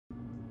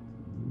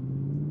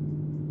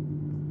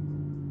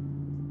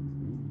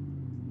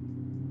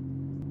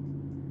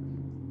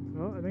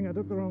Oh, I think I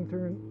took the wrong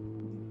turn.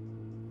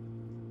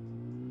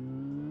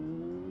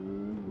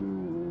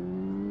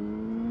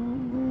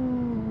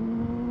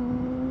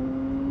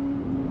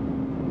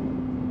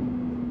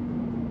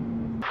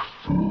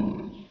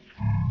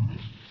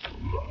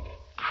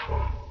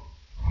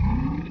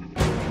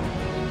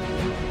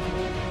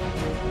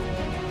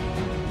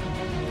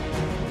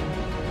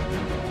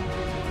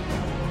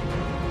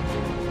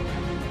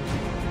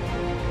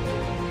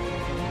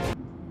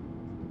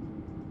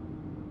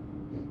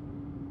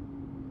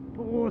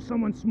 Oh,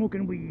 someone's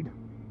smoking weed.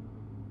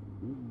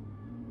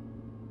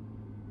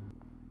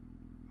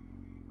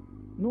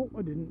 No,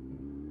 I didn't.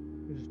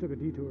 I just took a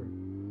detour.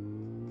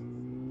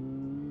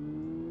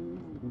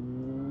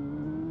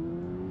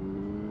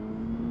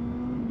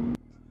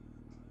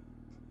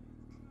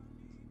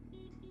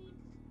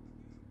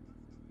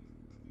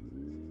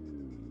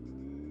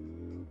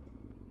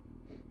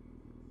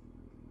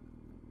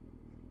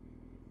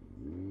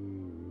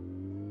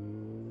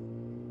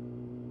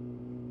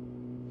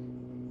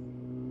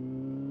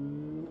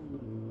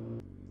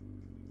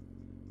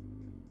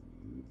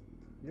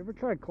 You ever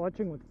tried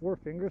clutching with 4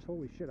 fingers?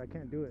 Holy shit, I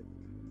can't do it.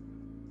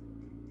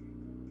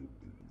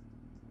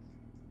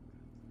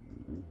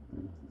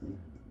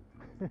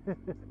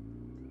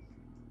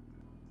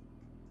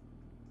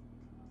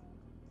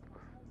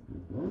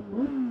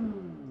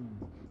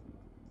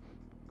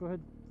 Go ahead.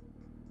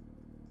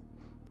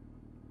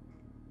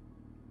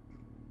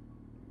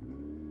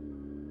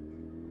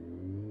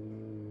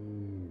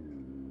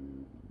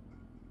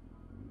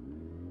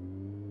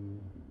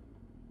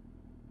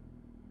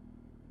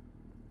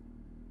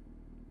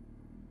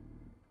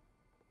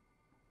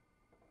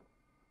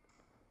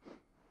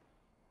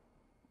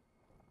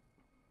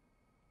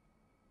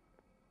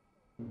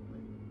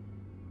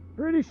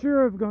 Pretty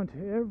sure I've gone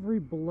to every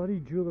bloody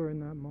jeweler in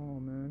that mall,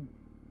 man.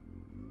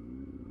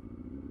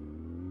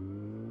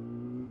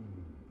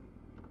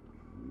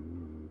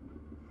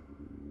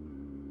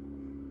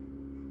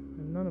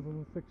 And none of them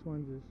with fixed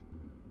lenses.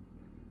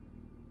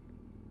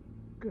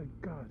 Good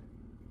God.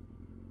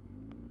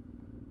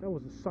 That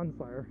was a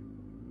sunfire.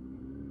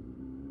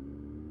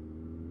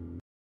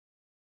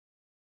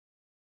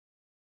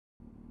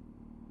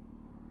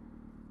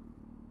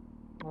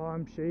 Oh,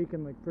 I'm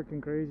shaking like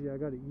freaking crazy. I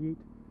gotta eat.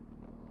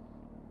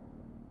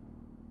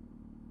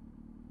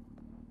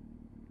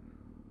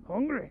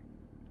 Hungry.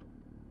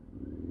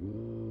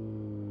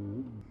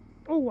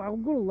 Oh, I'll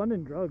go to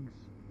London Drugs.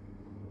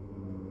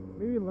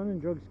 Maybe London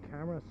Drugs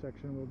camera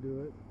section will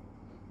do it.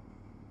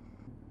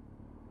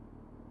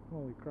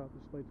 Holy crap,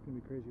 this light's gonna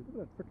be crazy.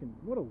 Look at that freaking,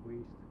 what a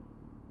waste.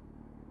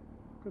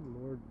 Good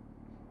lord.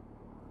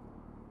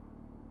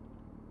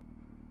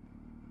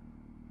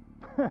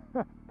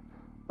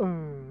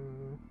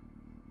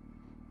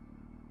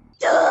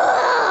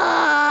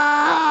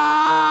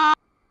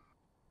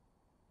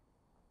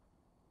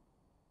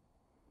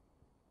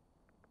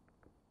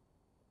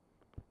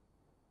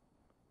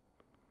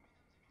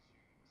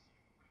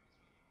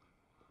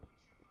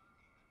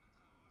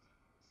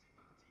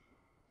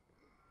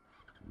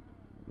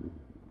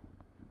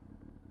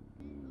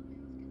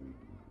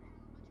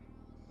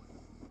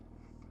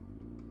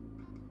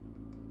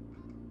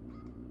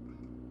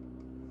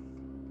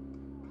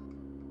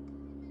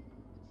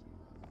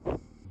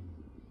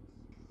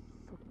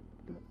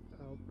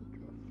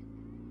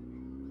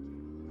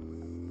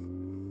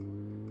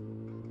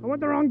 I went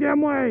the wrong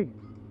damn way!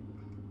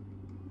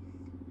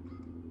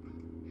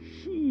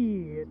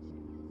 Shit!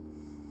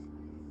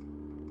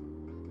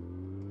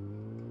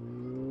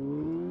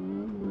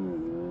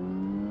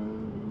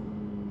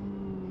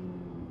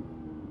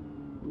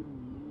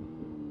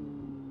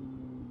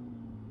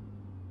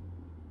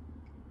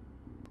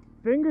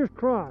 Fingers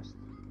crossed.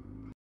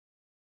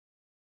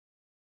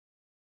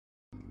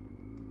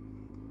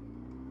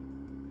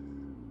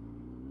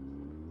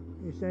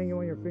 You're saying you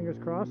want your fingers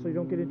crossed so you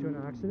don't get into an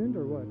accident,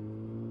 or what?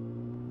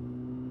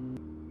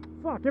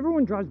 Fuck,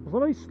 everyone drives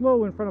bloody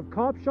slow in front of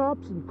cop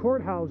shops and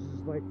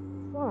courthouses, like,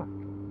 fuck.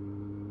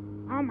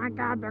 Oh my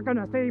god, they're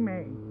gonna see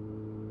me.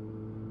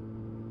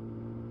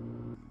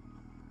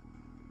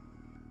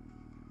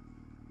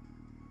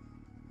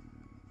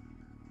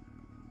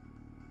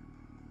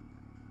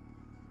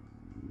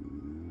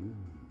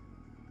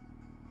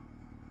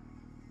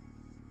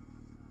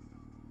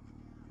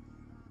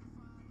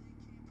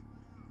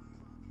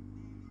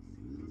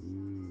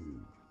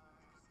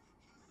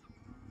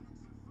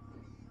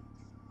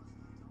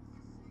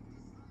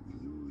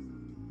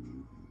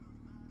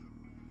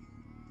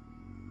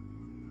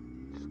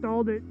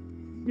 Stalled it,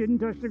 didn't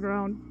touch the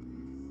ground,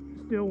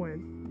 still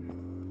went.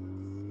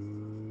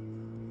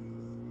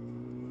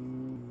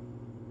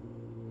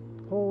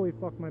 Holy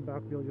fuck, my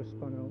back wheel just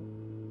spun out.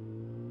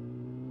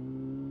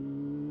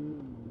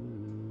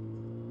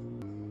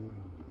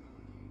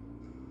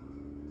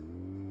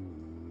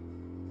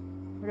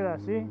 Look at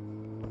that, see?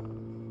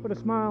 Put a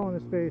smile on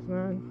his face,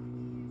 man.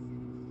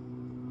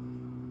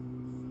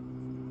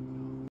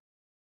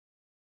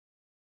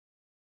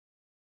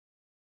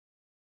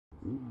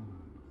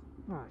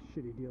 Ah,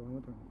 shitty deal. I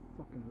went the wrong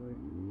fucking way.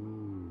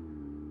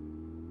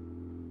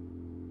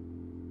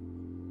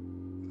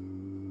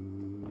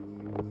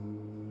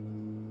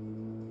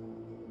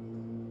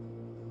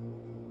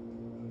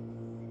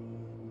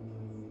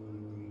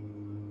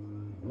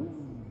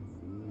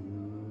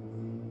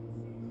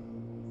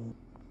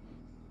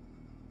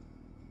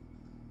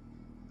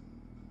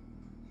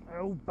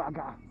 Oh,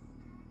 bugger.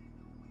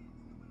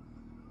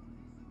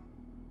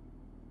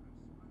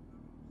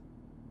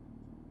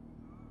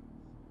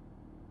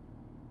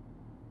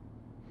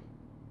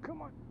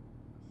 Come on.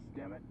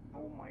 Damn it.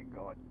 Oh my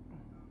god.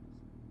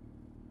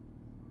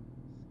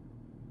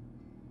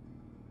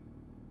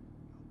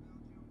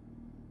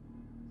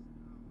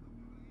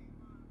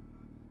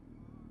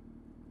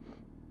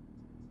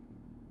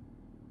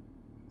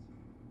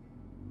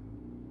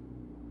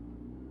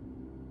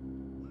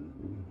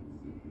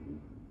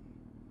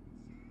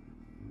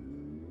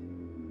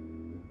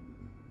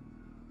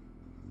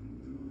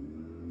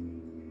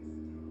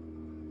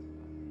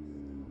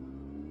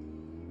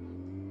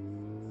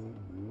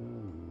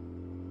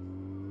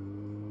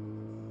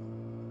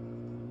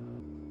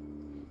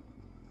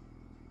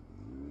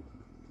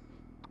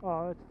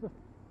 Oh, it's the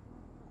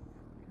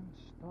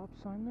stop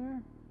sign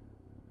there?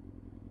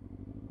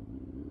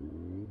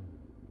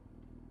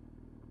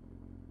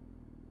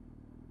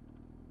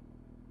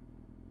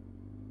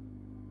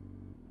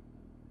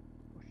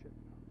 Oh shit.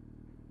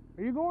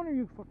 Are you going or are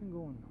you fucking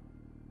going?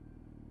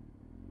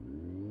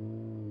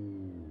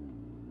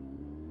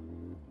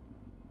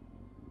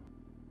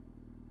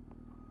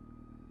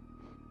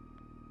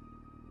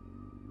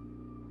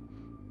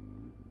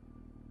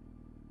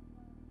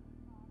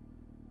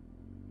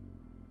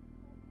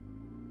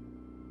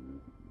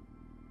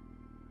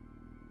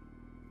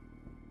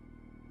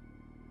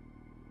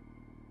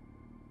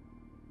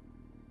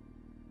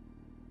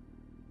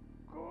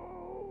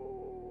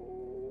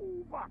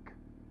 Go! Fuck!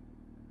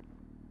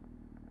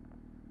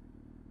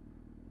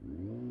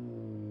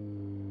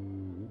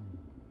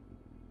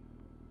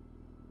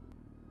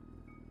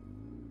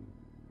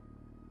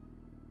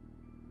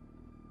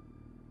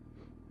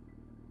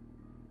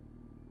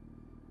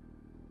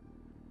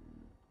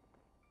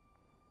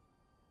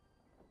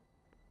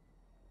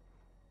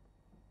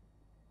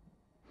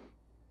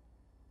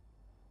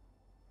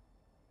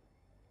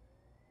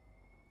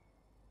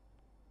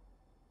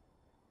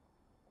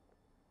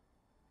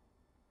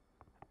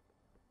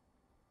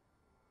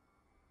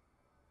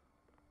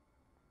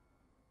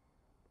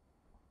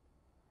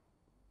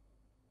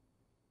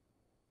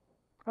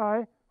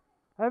 Hi,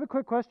 I have a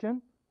quick question.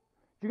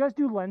 Do you guys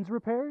do lens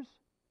repairs?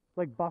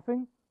 Like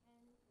buffing?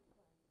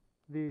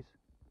 These.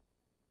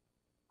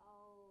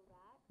 Oh,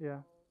 that? Yeah.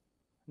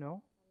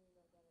 No?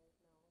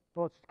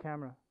 Oh, it's a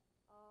camera.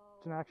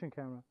 It's an action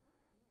camera.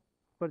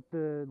 But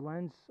the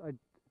lens,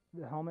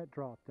 the helmet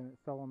dropped and it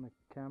fell on the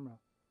camera.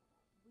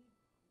 These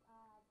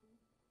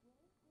guys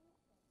might do it.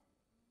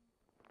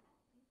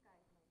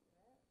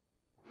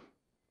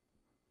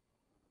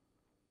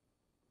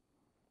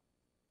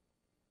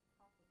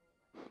 Possible,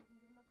 but you can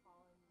give them a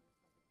call and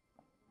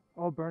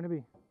Oh,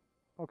 Burnaby.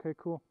 Okay,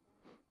 cool.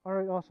 All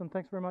right, awesome.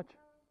 Thanks very much.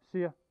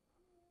 See ya.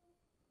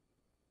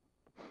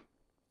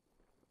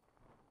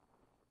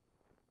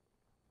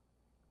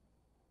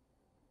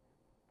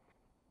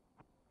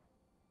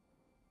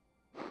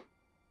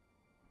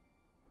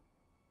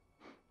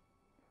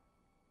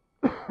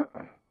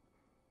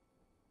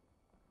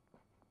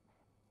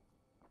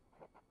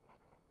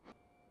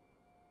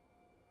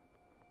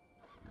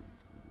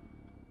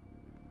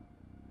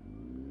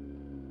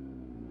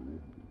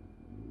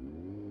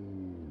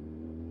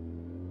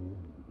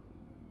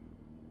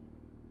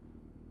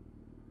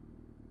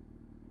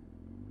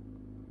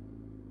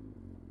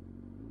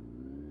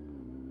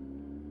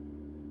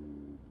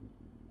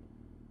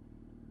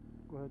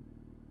 Go ahead.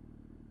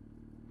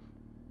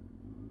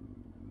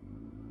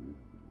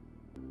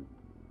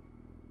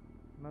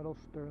 Metal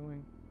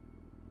sterling.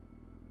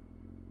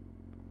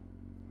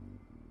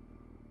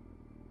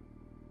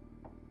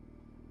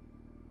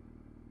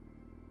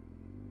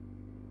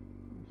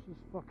 This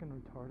is fucking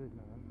retarded,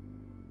 man.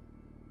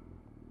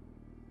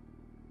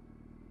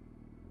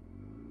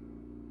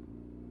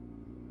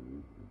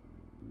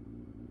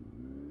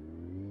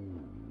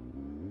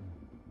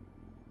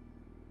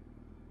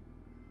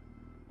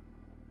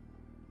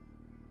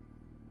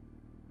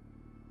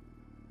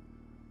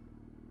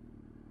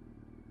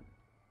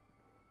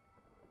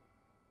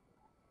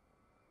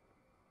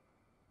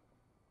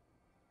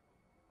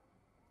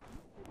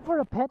 For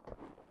a pet?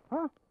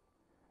 Huh?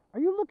 Are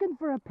you looking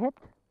for a pet?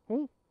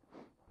 Hey?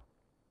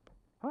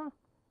 Huh?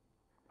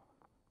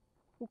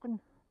 Looking?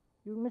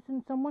 You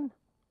missing someone?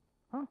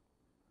 Huh?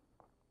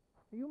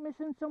 Are you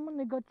missing someone?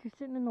 They got you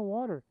sitting in the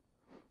water.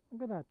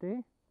 Look at that,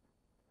 eh?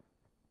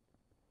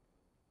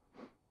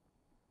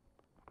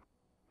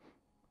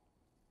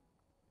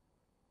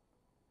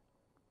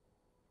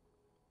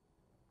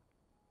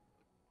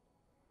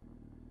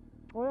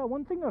 Oh yeah,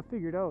 one thing I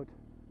figured out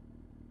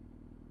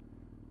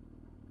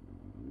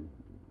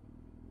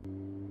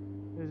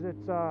is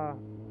it's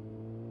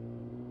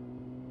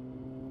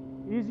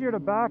easier to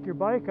back your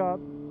bike up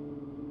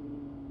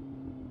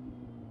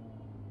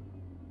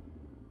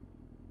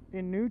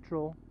in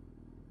neutral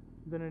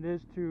than it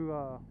is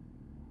to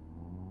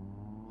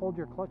hold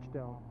your clutch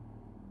down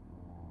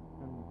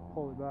and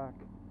pull it back.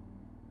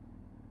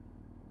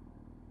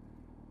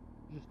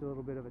 Just a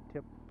little bit of a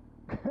tip.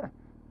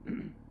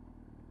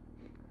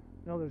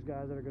 You know, there's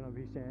guys that are gonna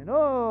be saying,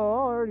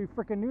 "Oh, I already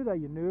freaking knew that,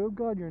 you noob.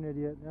 God, you're an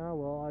idiot." Yeah,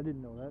 well, I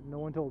didn't know that. No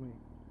one told me.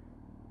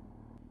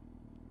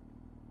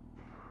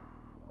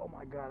 Oh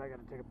my God, I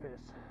gotta take a piss.